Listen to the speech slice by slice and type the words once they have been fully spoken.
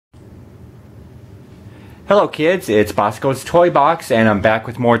Hello kids, it's Bosko's Toy Box and I'm back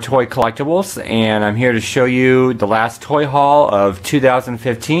with more toy collectibles, and I'm here to show you the last toy haul of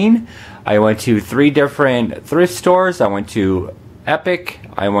 2015. I went to 3 different thrift stores. I went to Epic,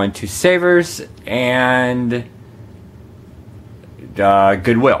 I went to Savers, and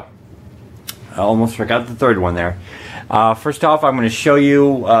Goodwill. I almost forgot the third one there. First off, I'm going to show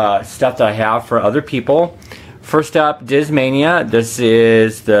you stuff that I have for other people. First up, Dismania. This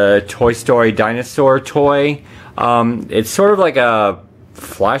is the Toy Story dinosaur toy. It's sort of like a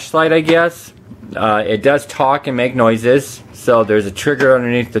flashlight, I guess. It does talk and make noises. So there's a trigger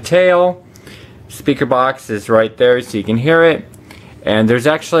underneath the tail. Speaker box is right there so you can hear it. And there's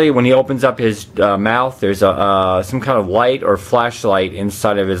actually, when he opens up his mouth, there's some kind of light or flashlight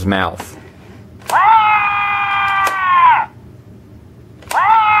inside of his mouth.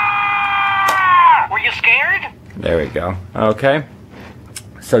 Were you scared? There we go. Okay.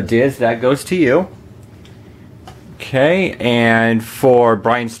 So Diz, that goes to you. Okay, and for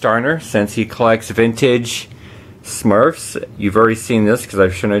Brian Starner, since he collects vintage Smurfs, you've already seen this because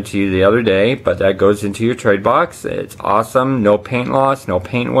I've shown it to you the other day, but that goes into your trade box. It's awesome. No paint loss, no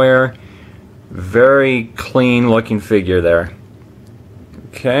paint wear. Very clean looking figure there.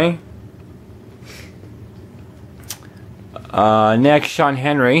 Okay. Next, Sean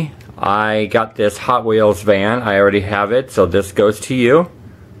Henry. I got this Hot Wheels van. I already have it, so this goes to you.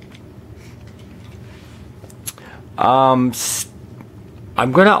 I'm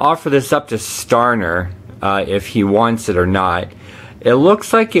going to offer this up to Starner if he wants it or not. It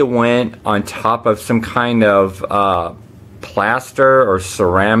looks like it went on top of some kind of plaster or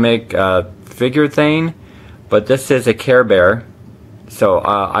ceramic figure thing, but this is a Care Bear. So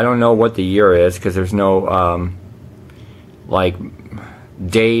I don't know what the year is because there's no like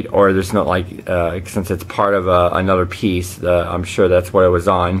date, or there's no like since it's part of another piece. I'm sure that's what it was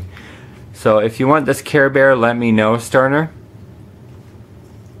on. So if you want this Care Bear, let me know, Starner.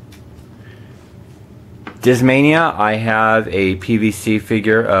 Dismania, I have a PVC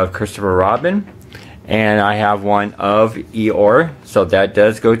figure of Christopher Robin, and I have one of Eeyore, so that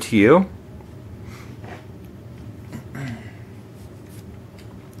does go to you.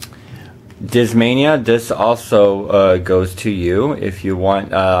 Dismania, this also goes to you if you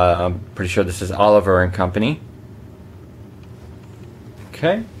want. I'm pretty sure this is Oliver and Company.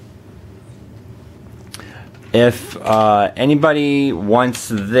 Okay. If anybody wants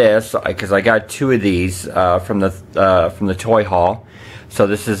this, because I got 2 of these from the toy haul. So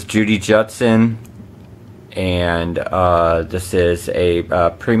this is Judy Judson, and this is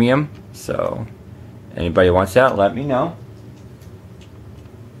a premium. So anybody wants that, let me know.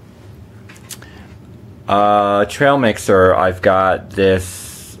 Trail Mixer, I've got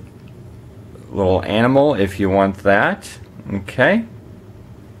this little animal if you want that. Okay.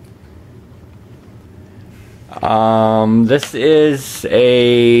 This is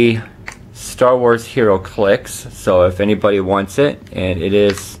a Star Wars Hero Clicks, so if anybody wants it, and it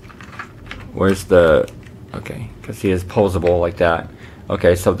is, where's the, okay, because he is posable like that.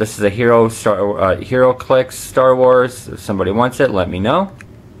 Okay, so this is a Hero Clicks Star Wars. If somebody wants it, let me know.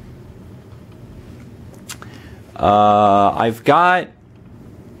 I've got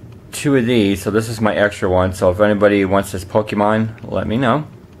 2 of these, so this is my extra one, so if anybody wants this Pokemon, let me know.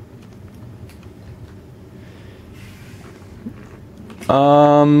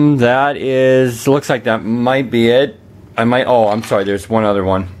 That is, looks like that might be it. Oh, I'm sorry, there's one other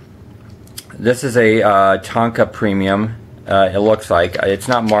one. This is a Tonka Premium. It looks like. It's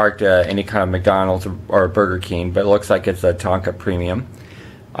not marked any kind of McDonald's or Burger King, but it looks like it's a Tonka Premium.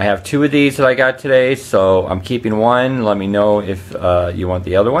 I have 2 of these that I got today, so I'm keeping one. Let me know if you want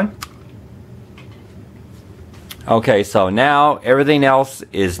the other one. Okay, so now everything else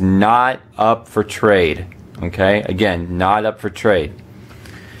is not up for trade. Okay, again, not up for trade.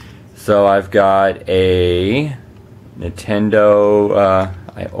 So I've got a Nintendo,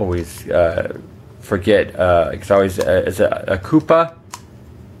 I always forget, because I always, is it a Koopa?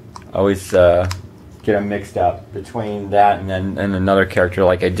 I always get them mixed up between that and another character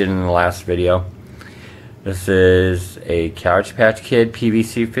like I did in the last video. This is a Couch Patch Kid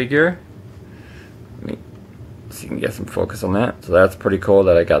PVC figure. Let me see if you can get some focus on that. So that's pretty cool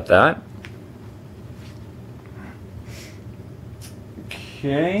that I got that.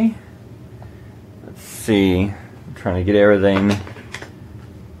 Okay, let's see, I'm trying to get everything.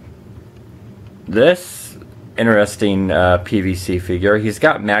 This interesting PVC figure, he's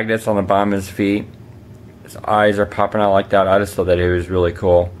got magnets on the bottom of his feet. His eyes are popping out like that. I just thought that he was really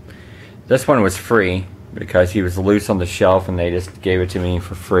cool. This one was free because he was loose on the shelf and they just gave it to me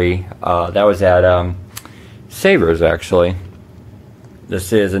for free. That was at Savers, actually.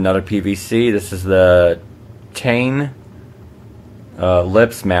 This is another PVC. This is the Tane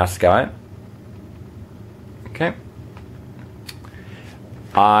Lips mascot. Okay.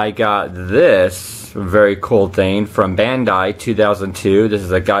 I got this very cool thing from Bandai 2002. This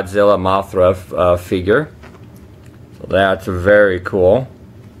is a Godzilla Mothra figure. So that's very cool.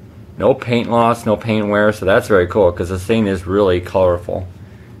 No paint loss, no paint wear, so that's very cool because this thing is really colorful.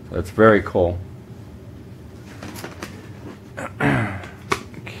 So it's very cool.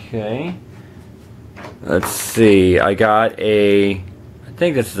 Okay. Let's see. I got a... I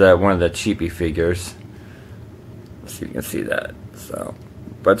think this is one of the cheapy figures. Let's see if you can see that. So,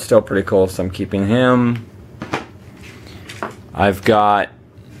 but still pretty cool, so I'm keeping him. I've got...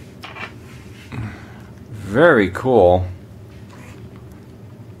 Very cool.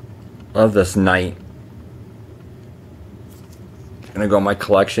 Love this knight. It's gonna go in my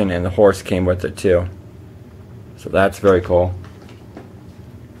collection, and the horse came with it too. So that's very cool.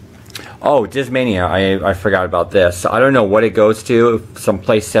 Oh, Discmania, I forgot about this. I don't know what it goes to, some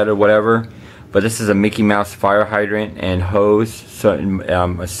place set or whatever, but this is a Mickey Mouse fire hydrant and hose, so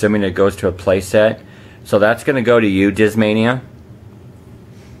I'm assuming it goes to a play set. So that's gonna go to you, Discmania.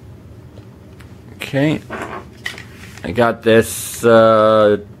 Okay. I got this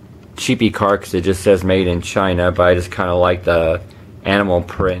cheapy car because it just says made in China, but I just kind of like the animal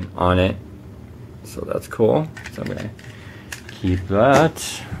print on it, so that's cool. So I'm gonna keep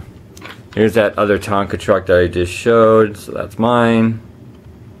that. Here's that other Tonka truck that I just showed, so that's mine.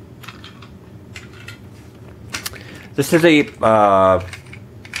 This is a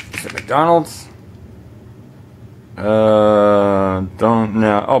is it McDonald's? Don't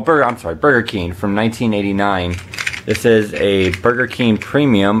know. Oh, I'm sorry, Burger King from 1989. This is a Burger King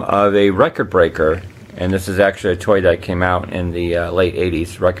Premium of a record breaker, and this is actually a toy that came out in the late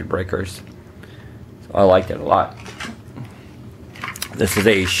 80s, record breakers. So I liked it a lot. This is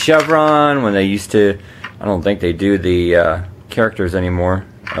a Chevron, when they used to, I don't think they do the characters anymore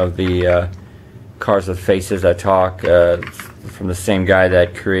of the cars with faces that talk, from the same guy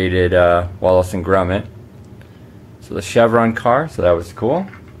that created Wallace and Gromit. So the Chevron car, so that was cool.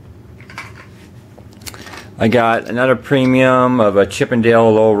 I got another premium of a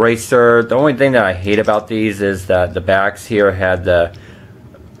Chippendale Low Racer. The only thing that I hate about these is that the backs here had the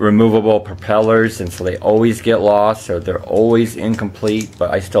removable propellers, and so they always get lost, or they're always incomplete, but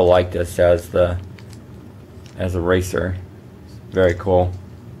I still like this as a racer. Very cool.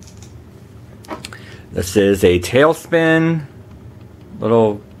 This is a Tailspin,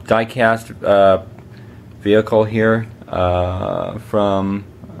 little die-cast vehicle here from...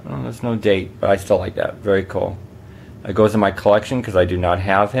 there's no date, but I still like that. Very cool. It goes in my collection because I do not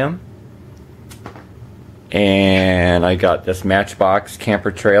have him. And I got this Matchbox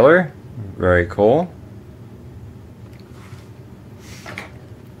camper trailer. Very cool.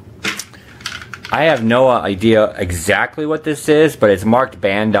 I have no idea exactly what this is, but it's marked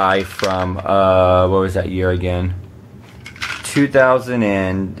Bandai from, what was that year again?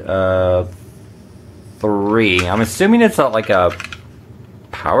 2003. I'm assuming it's like a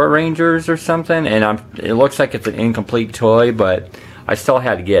Power Rangers or something, and it looks like it's an incomplete toy, but I still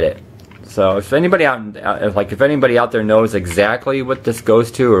had to get it. So if anybody if anybody out there knows exactly what this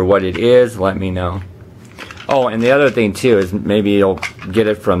goes to or what it is, let me know. Oh, and the other thing too is, maybe you'll get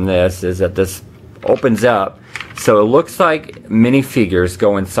it from this, is that this opens up, so it looks like minifigures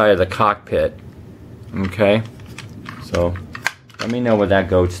go inside of the cockpit. Okay, so let me know what that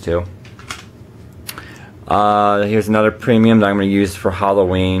goes to. Here's another premium that I'm going to use for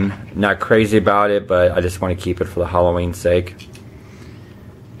Halloween. Not crazy about it, but I just want to keep it for the Halloween sake.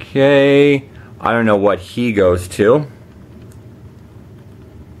 Okay, I don't know what he goes to,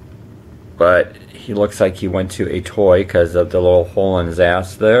 but he looks like he went to a toy because of the little hole in his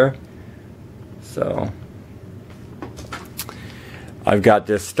ass there. So I've got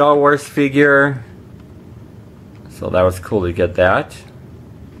this Star Wars figure, so that was cool to get that.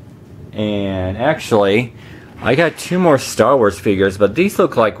 And actually, I got two more Star Wars figures, but these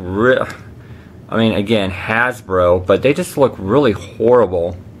look like I mean, again, Hasbro, but they just look really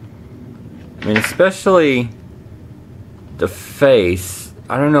horrible. I mean, especially the face.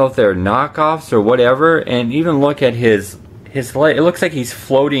 I don't know if they're knockoffs or whatever. And even look at his leg. It looks like he's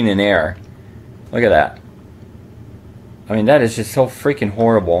floating in air. Look at that. I mean, that is just so freaking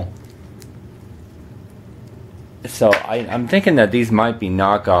horrible. So I'm thinking that these might be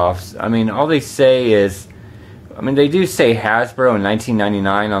knockoffs. I mean, all they say is, I mean, they do say Hasbro in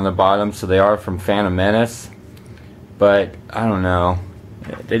 1999 on the bottom, so they are from Phantom Menace. But I don't know.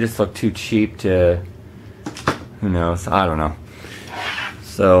 They just look too cheap to, who knows, I don't know.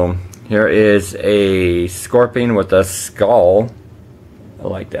 So here is a Scorpion with a skull. I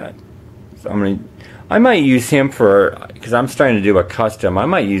like that. So I might use him for, because I'm starting to do a custom. I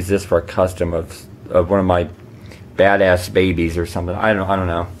might use this for a custom of one of my badass babies or something. I don't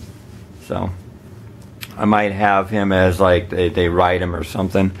know. So I might have him as like they ride him or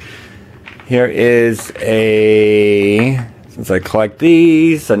something. Here is since I collect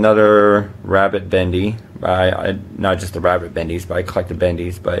these, another rabbit bendy. Not just the rabbit bendies, but I collect the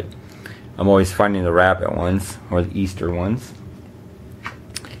bendies, but I'm always finding the rabbit ones or the Easter ones.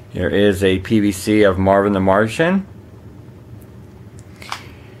 Here is a PVC of Marvin the Martian.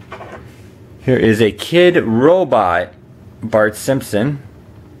 Here is a kid robot Bart Simpson.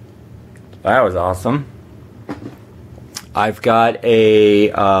 That was awesome. I've got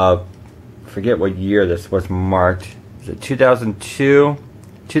a forget what year this was marked. Is it 2002?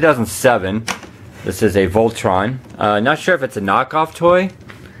 2007. This is a Voltron. Not sure if it's a knockoff toy,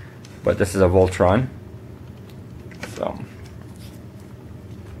 but this is a Voltron. So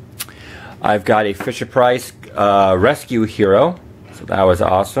I've got a Fisher-Price Rescue Hero. So that was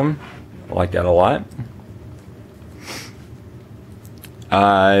awesome. I like that a lot.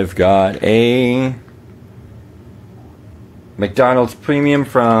 I've got a McDonald's Premium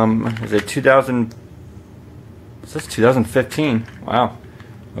from, is it 2000? Is this 2015? Wow.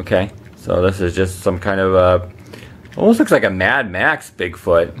 Okay. So this is just some kind of almost looks like a Mad Max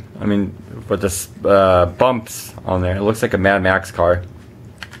Bigfoot. I mean, with this bumps on there, it looks like a Mad Max car.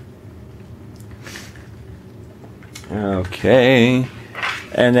 Okay.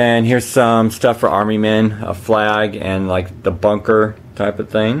 And then here's some stuff for Army men, a flag, and like the bunker type of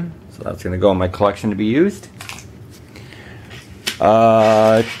thing. So that's going to go in my collection to be used.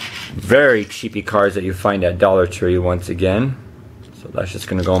 Very cheapy cars that you find at Dollar Tree once again. So that's just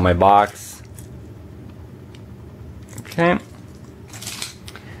going to go in my box. Okay.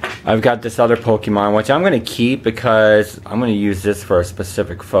 I've got this other Pokemon, which I'm going to keep because I'm going to use this for a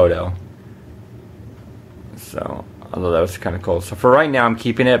specific photo. So, although that was kind of cool. So for right now I'm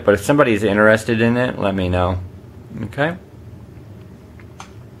keeping it, but if somebody's interested in it, let me know. Okay.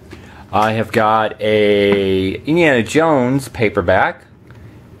 I have got a Indiana Jones paperback.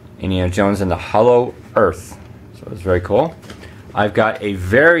 Indiana Jones and the Hollow Earth. So it's very cool. I've got a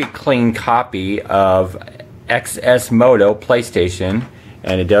very clean copy of XS Moto PlayStation,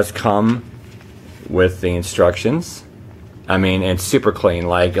 and it does come with the instructions. I mean, it's super clean,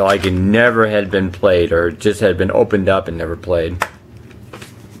 like it never had been played, or just had been opened up and never played.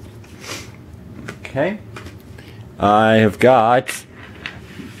 Okay. I have got,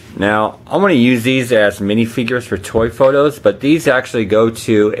 now I'm going to use these as minifigures for toy photos, but these actually go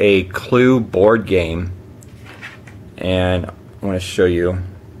to a Clue board game, and I want to show you.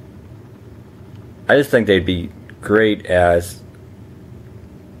 I just think they'd be great as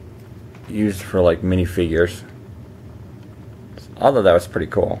used for like minifigures. Although that was pretty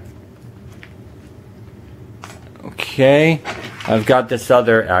cool. Okay, I've got this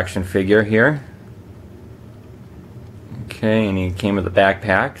other action figure here. Okay, and he came with a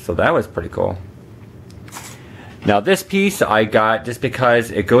backpack, so that was pretty cool. Now this piece I got just because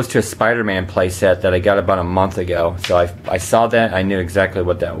it goes to a Spider-Man playset that I got about a month ago. So I saw that, I knew exactly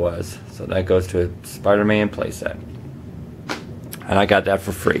what that was. So that goes to a Spider-Man playset. And I got that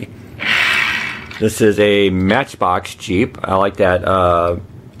for free. This is a Matchbox Jeep. I like that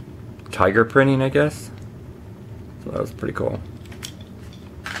tiger printing, I guess. So that was pretty cool.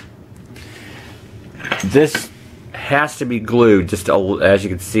 This has to be glued, just as you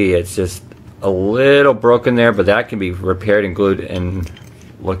can see, it's just a little broken there, but that can be repaired and glued and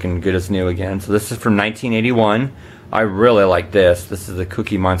looking good as new again. So this is from 1981. I really like this. This is the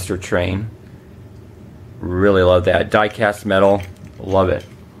Cookie Monster train. Really love that. Die-cast metal. Love it.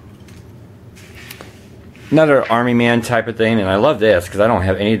 Another Army Man type of thing, and I love this because I don't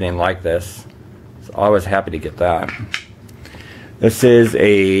have anything like this. So I was happy to get that. This is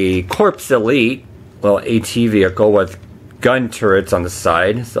a Corpse Elite, little AT vehicle with gun turrets on the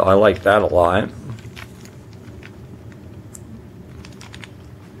side, so I like that a lot.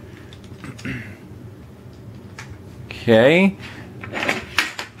 Okay,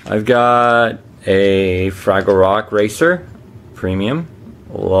 I've got a Fraggle Rock Racer Premium.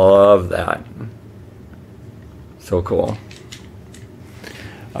 Love that. So cool.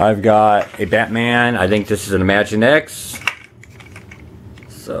 I've got a Batman. I think this is an Imagine X.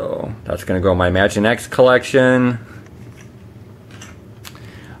 So that's going to go in my Imagine X collection.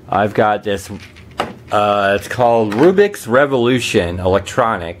 I've got this, it's called Rubik's Revolution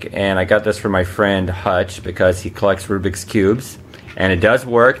Electronic, and I got this from my friend Hutch because he collects Rubik's Cubes, and it does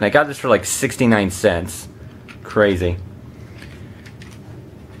work, and I got this for like 69 cents. Crazy.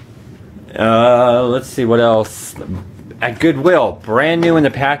 Let's see what else. at Goodwill, brand new in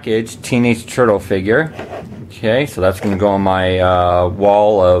the package, Teenage Turtle figure. Okay, so that's going to go on my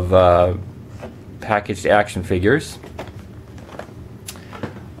wall of packaged action figures.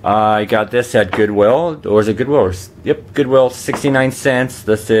 I got this at Goodwill. Or is it Goodwill? Yep, Goodwill, 69 cents.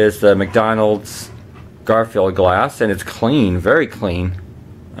 This is the McDonald's Garfield glass, and it's clean, very clean.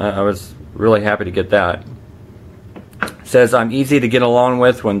 I was really happy to get that. It says, I'm easy to get along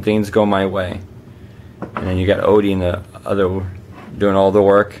with when things go my way. And then you got Odie in the other doing all the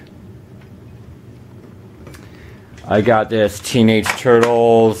work. I got this Teenage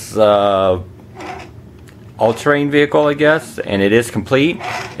Turtles all-terrain vehicle, I guess, and it is complete.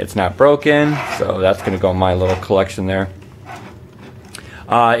 It's not broken, so that's going to go in my little collection there.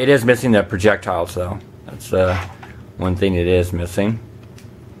 It is missing the projectiles, though. That's one thing it is missing.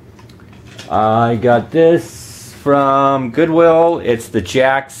 I got this from Goodwill. It's the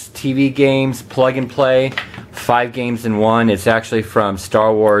Jax TV games plug and play, 5 games in 1. It's actually from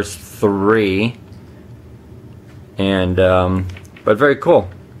Star Wars 3, and but very cool.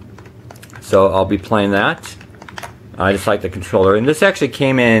 So I'll be playing that. I just like the controller, and this actually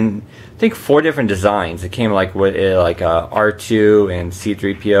came in, I think, 4 different designs. It came like with R2 and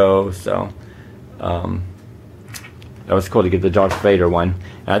C-3PO, so that was cool to get the Darth Vader one.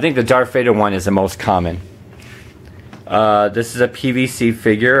 And I think the Darth Vader one is the most common. This is a PVC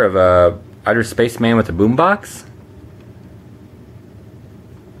figure of a outer space man with a boombox.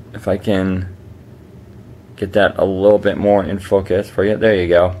 If I can get that a little bit more in focus for you. There you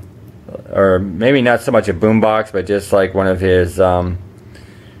go. Or maybe not so much a boombox, but just like one of his outer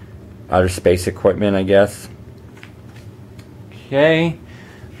space equipment, I guess. Okay.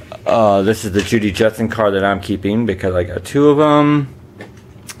 This is the Judy Jetson card that I'm keeping because I got 2 of them.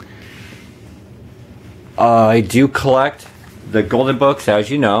 I do collect the Golden Books,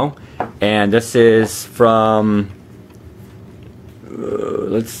 as you know, and this is from,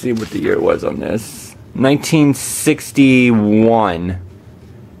 let's see what the year was on this, 1961.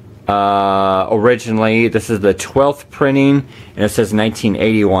 Originally, this is the 12th printing, and it says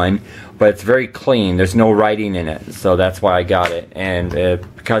 1981, but it's very clean. There's no writing in it, so that's why I got it, and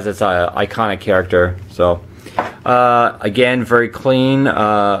because it's an iconic character. So again, very clean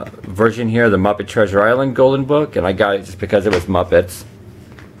version here, the Muppet Treasure Island Golden Book, and I got it just because it was Muppets.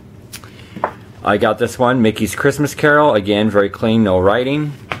 I got this one, Mickey's Christmas Carol, again very clean, no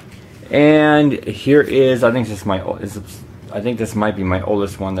writing. And here is, I think this might be my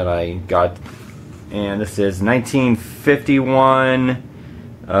oldest one that I got, and this is 1951.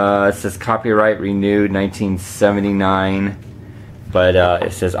 It says copyright renewed 1979, but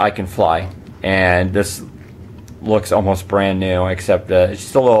it says I Can Fly, and this looks almost brand new, except it's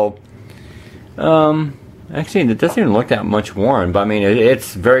just a little, actually it doesn't even look that much worn, but I mean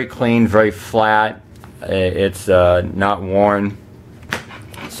it's very clean, very flat. It's not worn,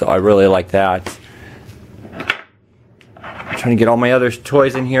 so I really like that. I'm trying to get all my other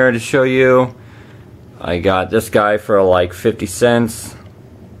toys in here to show you. I got this guy for like 50 cents.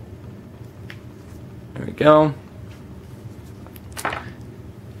 There we go.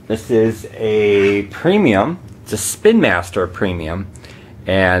 This is a premium. It's a Spin Master premium,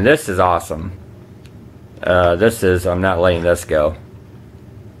 and this is awesome. This is, I'm not letting this go.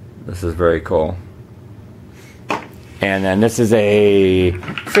 This is very cool. And then this is a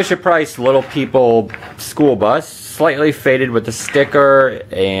Fisher-Price Little People school bus, slightly faded with the sticker,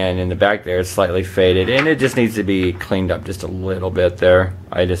 and in the back there it's slightly faded, and it just needs to be cleaned up just a little bit there.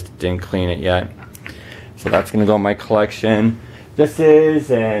 I just didn't clean it yet. So that's going to go in my collection. This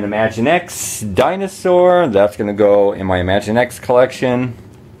is an Imaginext dinosaur. That's going to go in my Imaginext collection.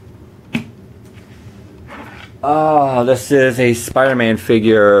 This is a Spider-Man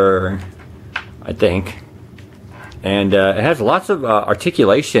figure, I think. And it has lots of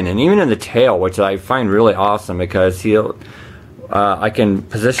articulation, and even in the tail, which I find really awesome because I can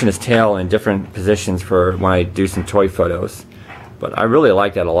position his tail in different positions for when I do some toy photos. But I really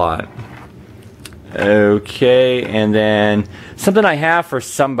like that a lot. Okay, and then something I have for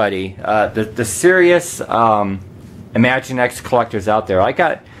somebody, the serious Imaginext collectors out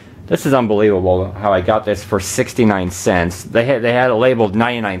there. This is unbelievable how I got this for 69 cents. They had it labeled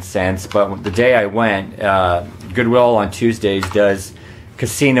 99 cents, but the day I went, Goodwill on Tuesdays does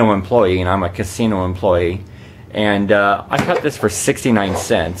casino employee, and I'm a casino employee, and I got this for 69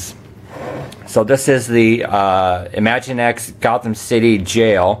 cents. So this is the Imaginext Gotham City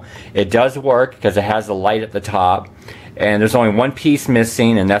Jail. It does work because it has a light at the top, and there's only one piece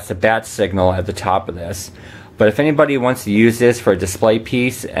missing, and that's the bat signal at the top of this. But if anybody wants to use this for a display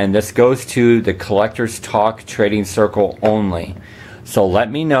piece, and this goes to the Collectors Talk Trading Circle only. So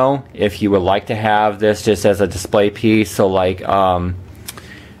let me know if you would like to have this just as a display piece. So like Count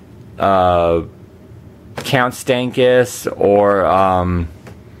Stankus or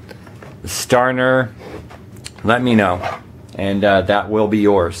Starner. Let me know, and that will be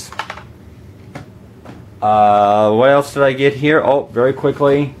yours. What else did I get here? Oh, very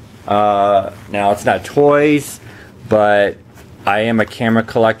quickly. Now it's not toys, but I am a camera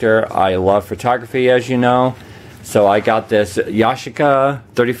collector. I love photography, as you know. So I got this Yashica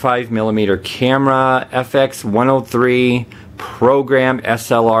 35mm camera FX103 program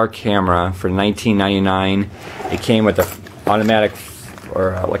SLR camera for $19.99. It came with an automatic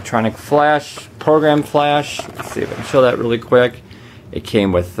or electronic flash, program flash. Let's see if I can show that really quick. It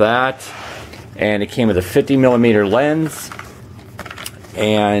came with that, and it came with a 50mm lens,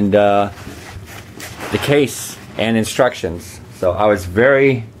 and the case and instructions. So I was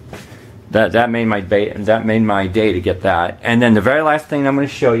very that made my day to get that. And then the very last thing I'm going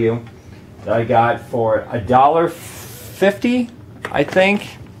to show you that I got for $1.50, I think,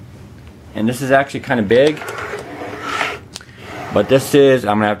 and this is actually kind of big. But this is,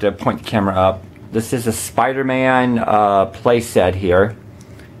 I'm going to have to point the camera up. This is a Spider-Man play set here.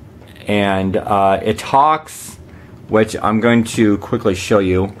 And it talks, which I'm going to quickly show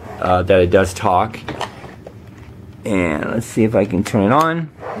you that it does talk. And let's see if I can turn it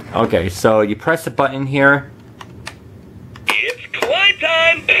on. Okay, so you press the button here. It's climb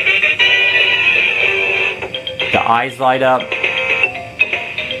time! The eyes light up.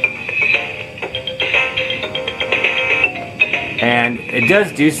 And it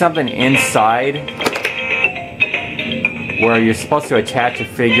does do something inside where you're supposed to attach a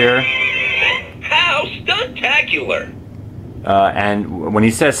figure. How stuntacular! And when he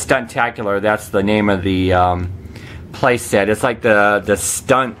says stuntacular, that's the name of the play set. It's like the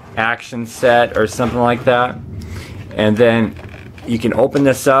stunt action set or something like that. And then you can open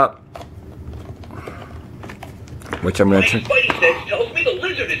this up, which I'm going to turn. My spidey sense tells me the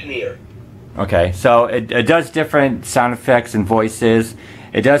lizard is near. Okay, so it does different sound effects and voices.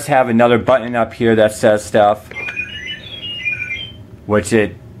 It does have another button up here that says stuff, which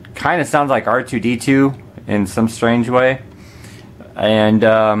it kind of sounds like R2-D2 in some strange way. And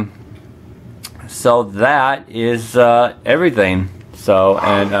so that is everything. So,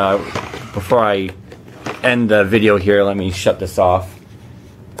 and before I end the video here, let me shut this off,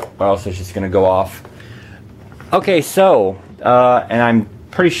 or else it's just going to go off. Okay, so, and I'm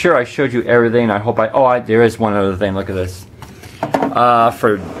pretty sure I showed you everything. I hope there is one other thing. Look at this.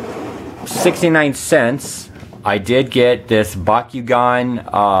 For 69 cents, I did get this Bakugan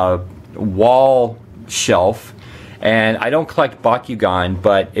wall shelf. And I don't collect Bakugan,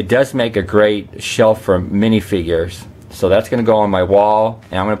 but it does make a great shelf for minifigures. So that's going to go on my wall,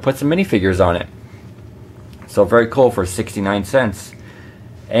 and I'm going to put some minifigures on it. So very cool for 69 cents.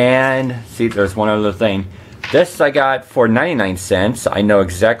 And see, there's one other thing. This I got for 99 cents. I know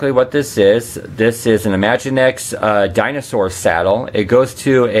exactly what this is. This is an Imaginext dinosaur saddle. It goes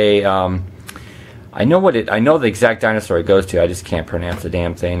to a I know the exact dinosaur it goes to. I just can't pronounce the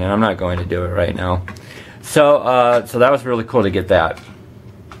damn thing, and I'm not going to do it right now. So so that was really cool to get that.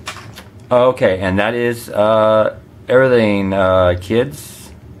 Okay, and that is everything,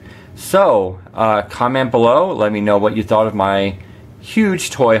 kids. So comment below. Let me know what you thought of my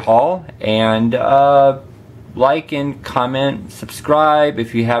huge toy haul, and like and comment, subscribe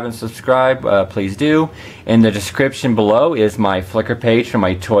if you haven't subscribed, please do. In the description below is my Flickr page for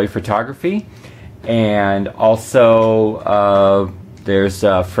my toy photography, and also there's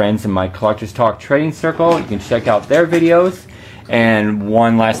friends in my Collectors Talk Trading Circle. You can check out their videos. And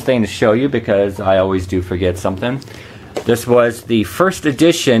one last thing to show you, because I always do forget something. This was the first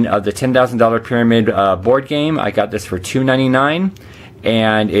edition of the $10,000 Pyramid board game. I got this for $2.99.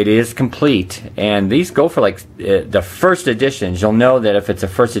 And it is complete, and these go for like the first editions. You'll know that if it's a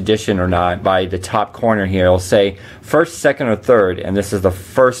first edition or not by the top corner here. It'll say first, second, or third, and this is the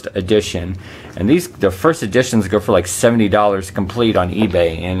first edition. And the first editions go for like $70 complete on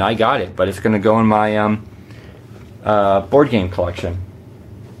eBay, and I got it, but it's going to go in my board game collection.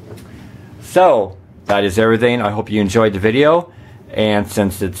 So that is everything. I hope you enjoyed the video. And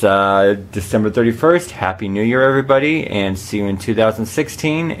since it's December 31st, Happy New Year, everybody, and see you in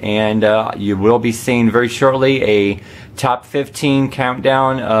 2016. And you will be seeing very shortly a top 15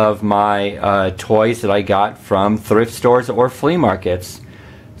 countdown of my toys that I got from thrift stores or flea markets.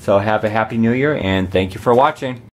 So have a Happy New Year, and thank you for watching.